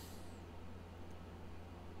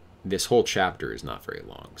 This whole chapter is not very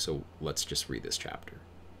long, so let's just read this chapter.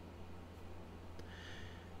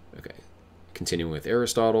 Okay, continuing with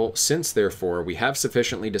Aristotle. Since, therefore, we have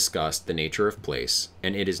sufficiently discussed the nature of place,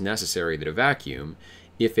 and it is necessary that a vacuum,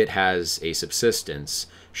 if it has a subsistence,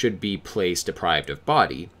 should be place deprived of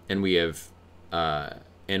body, and we have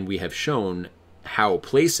shown how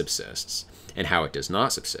place subsists and how it does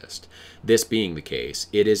not subsist. This being the case,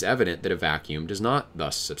 it is evident that a vacuum does not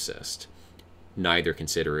thus subsist, neither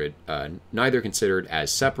considered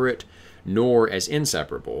as separate nor as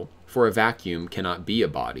inseparable, for a vacuum cannot be a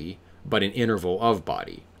body, but an interval of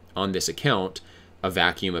body. On this account, a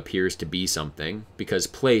vacuum appears to be something, because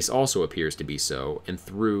place also appears to be so, and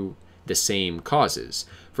through the same causes.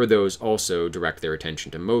 For those also direct their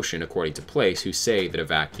attention to motion according to place, who say that a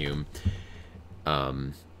vacuum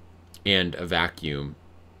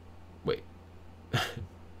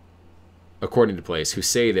according to place, who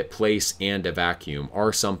say that place and a vacuum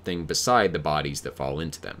are something beside the bodies that fall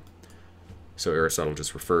into them. So Aristotle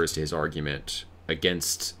just refers to his argument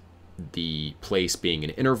against the place being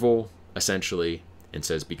an interval, essentially, and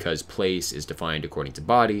says because place is defined according to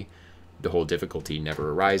body, the whole difficulty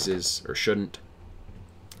never arises, or shouldn't.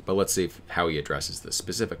 But let's see how he addresses the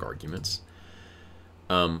specific arguments.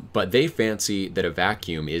 But they fancy that a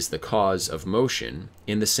vacuum is the cause of motion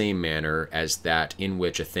in the same manner as that in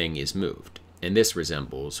which a thing is moved, and this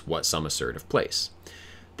resembles what some assert of place.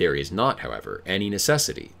 There is not, however, any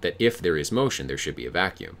necessity that if there is motion, there should be a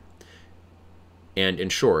vacuum. And in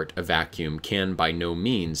short, a vacuum can by no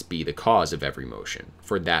means be the cause of every motion,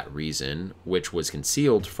 for that reason which was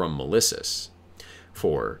concealed from Melissus.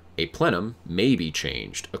 For a plenum may be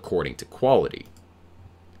changed according to quality.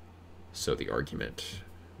 So the argument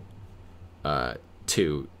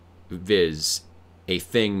 2, viz. A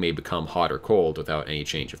thing may become hot or cold without any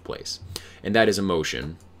change of place. And that is a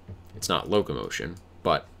motion. It's not locomotion,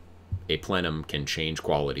 but a plenum can change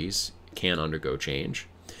qualities, can undergo change.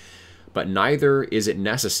 But neither is it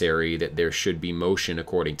necessary that there should be motion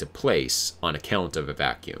according to place on account of a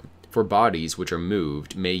vacuum. For bodies which are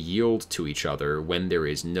moved may yield to each other when there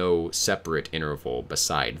is no separate interval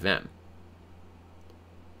beside them.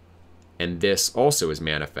 And this also is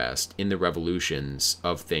manifest in the revolutions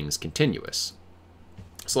of things continuous.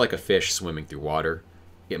 So like a fish swimming through water,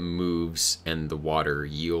 it moves and the water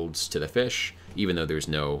yields to the fish, even though there's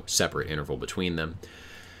no separate interval between them.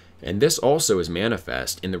 And this also is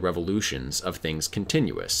manifest in the revolutions of things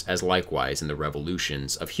continuous, as likewise in the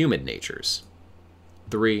revolutions of human natures.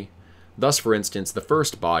 3. Thus, for instance, the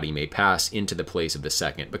first body may pass into the place of the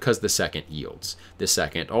second, because the second yields. The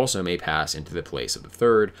second also may pass into the place of the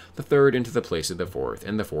third into the place of the fourth,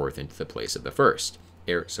 and the fourth into the place of the first.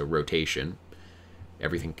 So rotation.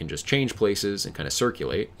 Everything can just change places and kind of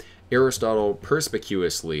circulate. Aristotle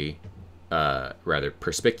perspicuously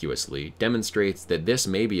demonstrates that this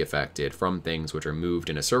may be effected from things which are moved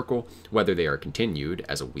in a circle, whether they are continued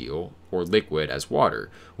as a wheel or liquid as water,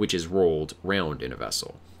 which is rolled round in a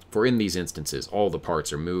vessel. For in these instances all the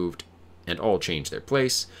parts are moved and all change their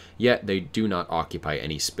place, yet they do not occupy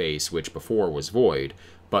any space which before was void,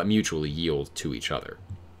 but mutually yield to each other.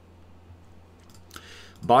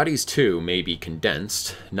 Bodies, too, may be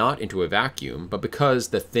condensed, not into a vacuum, but because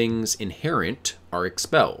the things inherent are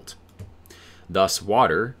expelled. Thus,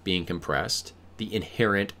 water being compressed, the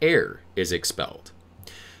inherent air is expelled.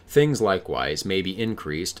 Things likewise may be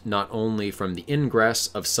increased not only from the ingress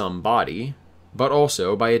of some body, but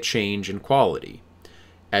also by a change in quality,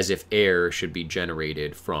 as if air should be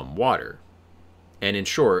generated from water. And in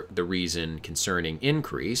short, the reason concerning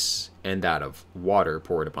increase, and that of water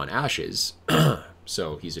poured upon ashes,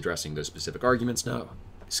 so he's addressing those specific arguments now,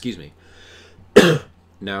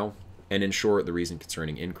 now, and in short, the reason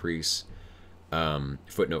concerning increase,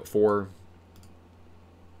 footnote 4,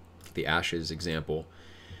 the ashes example.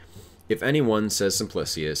 If anyone, says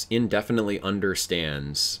Simplicius, indefinitely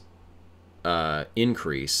understands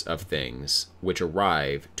increase of things which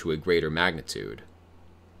arrive to a greater magnitude,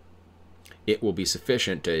 it will be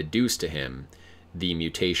sufficient to adduce to him the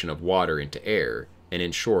mutation of water into air, and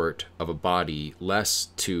in short, of a body less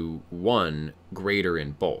to one greater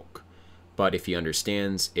in bulk. But if he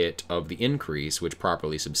understands it of the increase which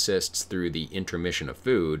properly subsists through the intermission of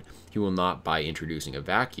food, he will not, by introducing a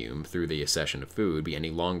vacuum through the accession of food, be any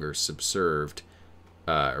longer subverted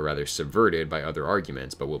by other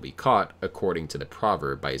arguments, but will be caught, according to the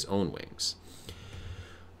proverb, by his own wings.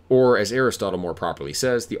 Or, as Aristotle more properly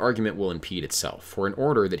says, the argument will impede itself, for in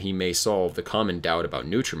order that he may solve the common doubt about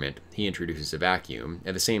nutriment, he introduces a vacuum,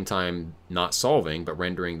 at the same time not solving, but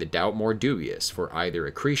rendering the doubt more dubious, for either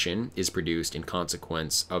accretion is produced in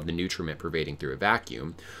consequence of the nutriment pervading through a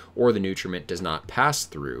vacuum, or the nutriment does not pass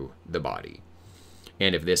through the body.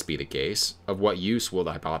 And if this be the case, of what use will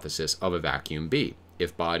the hypothesis of a vacuum be?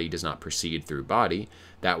 If body does not proceed through body,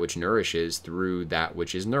 that which nourishes through that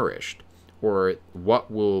which is nourished. Or what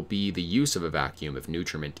will be the use of a vacuum if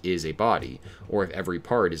nutriment is a body, or if every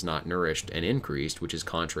part is not nourished and increased, which is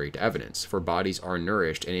contrary to evidence, for bodies are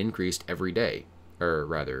nourished and increased every day, or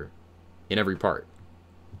rather, in every part.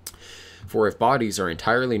 For if bodies are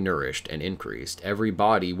entirely nourished and increased, every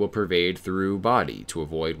body will pervade through body, to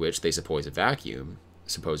avoid which they suppose a vacuum,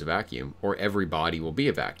 or every body will be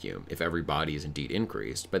a vacuum, if every body is indeed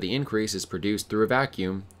increased, but the increase is produced through a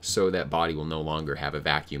vacuum, so that body will no longer have a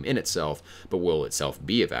vacuum in itself, but will itself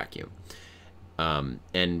be a vacuum.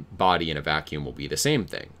 And body in a vacuum will be the same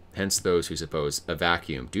thing. Hence those who suppose a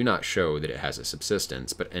vacuum do not show that it has a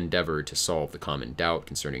subsistence, but endeavor to solve the common doubt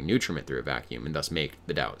concerning nutriment through a vacuum, and thus make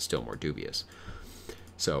the doubt still more dubious.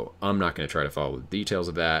 So I'm not going to try to follow the details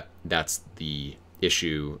of that. That's the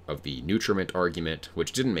issue of the nutriment argument,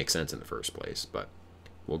 which didn't make sense in the first place, but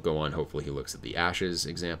we'll go on. Hopefully he looks at the ashes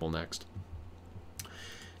example next.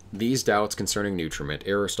 These doubts concerning nutriment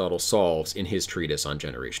Aristotle solves in his treatise on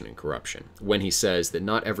generation and corruption, when he says that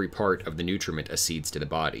not every part of the nutriment accedes to the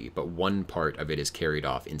body, but one part of it is carried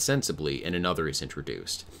off insensibly and another is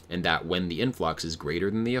introduced, and that when the influx is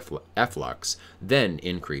greater than the efflux, then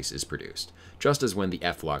increase is produced, just as when the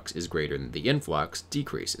efflux is greater than the influx,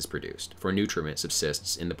 decrease is produced, for nutriment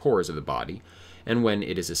subsists in the pores of the body, and when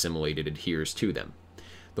it is assimilated adheres to them.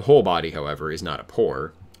 The whole body, however, is not a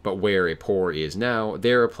pore, but where a pore is now,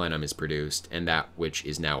 there a plenum is produced, and that which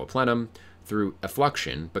is now a plenum, through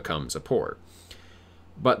effluxion, becomes a pore.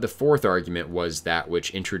 But the fourth argument was that which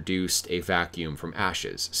introduced a vacuum from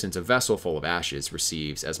ashes, since a vessel full of ashes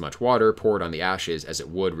receives as much water poured on the ashes as it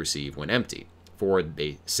would receive when empty. For,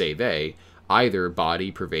 they, either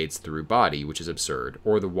body pervades through body, which is absurd,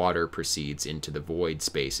 or the water proceeds into the void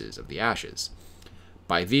spaces of the ashes.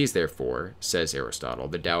 By these, therefore, says Aristotle,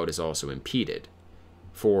 the doubt is also impeded.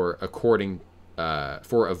 For avoiding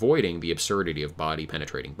the absurdity of body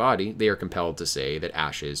penetrating body, they are compelled to say that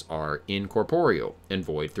ashes are incorporeal and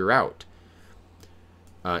void throughout,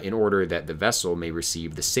 in order that the vessel may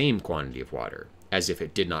receive the same quantity of water, as if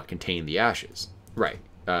it did not contain the ashes. Right.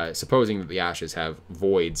 Supposing that the ashes have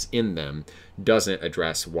voids in them doesn't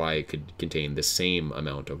address why it could contain the same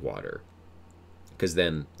amount of water, because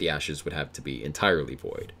then the ashes would have to be entirely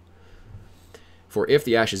void. For if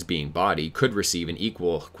the ashes being body could receive an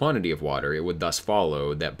equal quantity of water, it would thus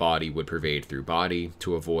follow that body would pervade through body,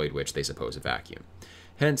 to avoid which they suppose a vacuum.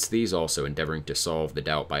 Hence these also, endeavoring to solve the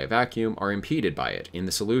doubt by a vacuum, are impeded by it in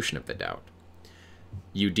the solution of the doubt.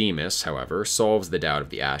 Eudemus, however, solves the doubt of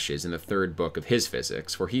the ashes in the third book of his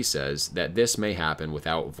Physics, for he says that this may happen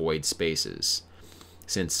without void spaces,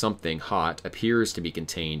 since something hot appears to be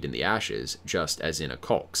contained in the ashes, just as in a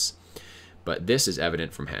calx. But this is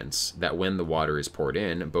evident from hence, that when the water is poured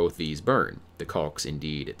in, both these burn, the calx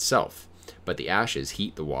indeed itself, but the ashes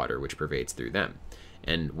heat the water which pervades through them.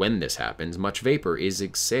 And when this happens, much vapor is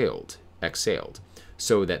exhaled,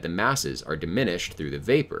 so that the masses are diminished through the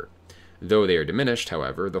vapor. Though they are diminished,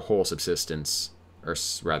 however, the whole substance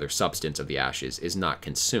of the ashes is not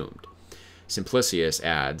consumed. Simplicius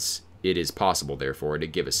adds, it is possible, therefore, to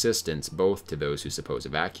give assistance both to those who suppose a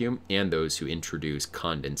vacuum and those who introduce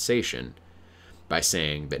condensation, by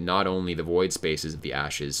saying that not only the void spaces of the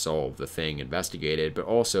ashes solve the thing investigated, but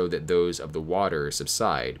also that those of the water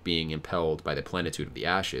subside, being impelled by the plenitude of the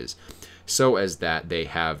ashes, so as that they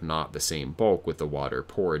have not the same bulk with the water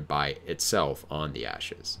poured by itself on the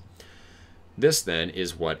ashes. This, then,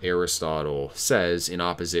 is what Aristotle says in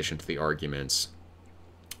opposition to the arguments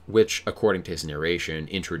which, according to his narration,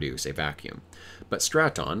 introduce a vacuum. But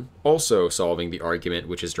Straton, also solving the argument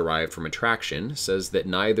which is derived from attraction, says that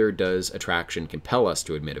neither does attraction compel us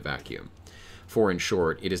to admit a vacuum. For, in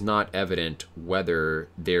short, it is not evident whether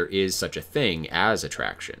there is such a thing as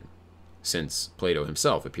attraction, since Plato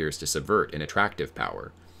himself appears to subvert an attractive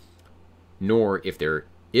power. Nor, if there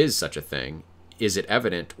is such a thing, is it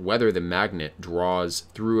evident whether the magnet draws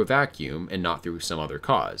through a vacuum and not through some other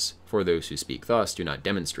cause, for those who speak thus do not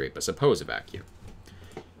demonstrate but suppose a vacuum.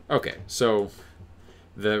 Okay, so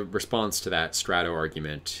the response to that Strato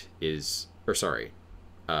argument is,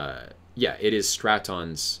 it is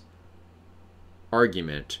Straton's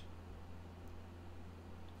argument,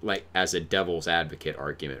 like as a devil's advocate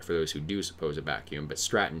argument for those who do suppose a vacuum, but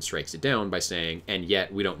Straton strikes it down by saying, and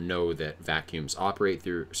yet we don't know that magnets operate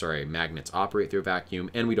through a vacuum,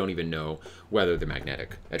 and we don't even know whether the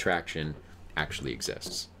magnetic attraction actually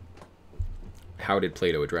exists. How did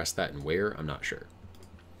Plato address that and where? I'm not sure.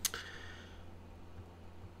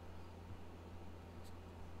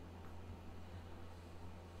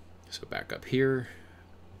 So back up here.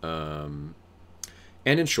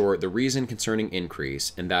 And in short, the reason concerning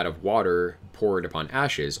increase and that of water poured upon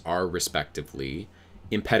ashes are respectively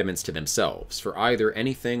impediments to themselves, for either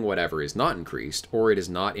anything whatever is not increased, or it is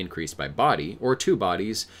not increased by body, or two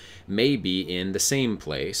bodies may be in the same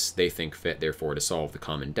place, they think fit therefore to solve the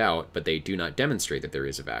common doubt, but they do not demonstrate that there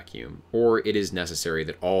is a vacuum, or it is necessary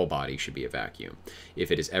that all bodies should be a vacuum,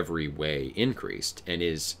 if it is every way increased, and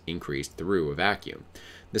is increased through a vacuum.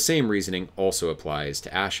 The same reasoning also applies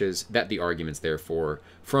to ashes, that the arguments, therefore,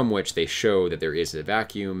 from which they show that there is a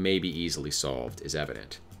vacuum may be easily solved is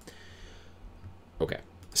evident. Okay,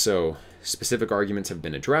 so specific arguments have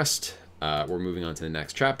been addressed. We're moving on to the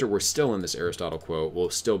next chapter. We're still in this Aristotle quote.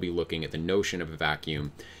 We'll still be looking at the notion of a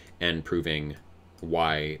vacuum and proving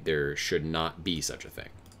why there should not be such a thing.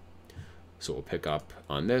 So we'll pick up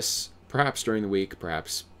on this perhaps during the week,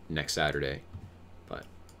 perhaps next Saturday. But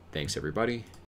thanks, everybody.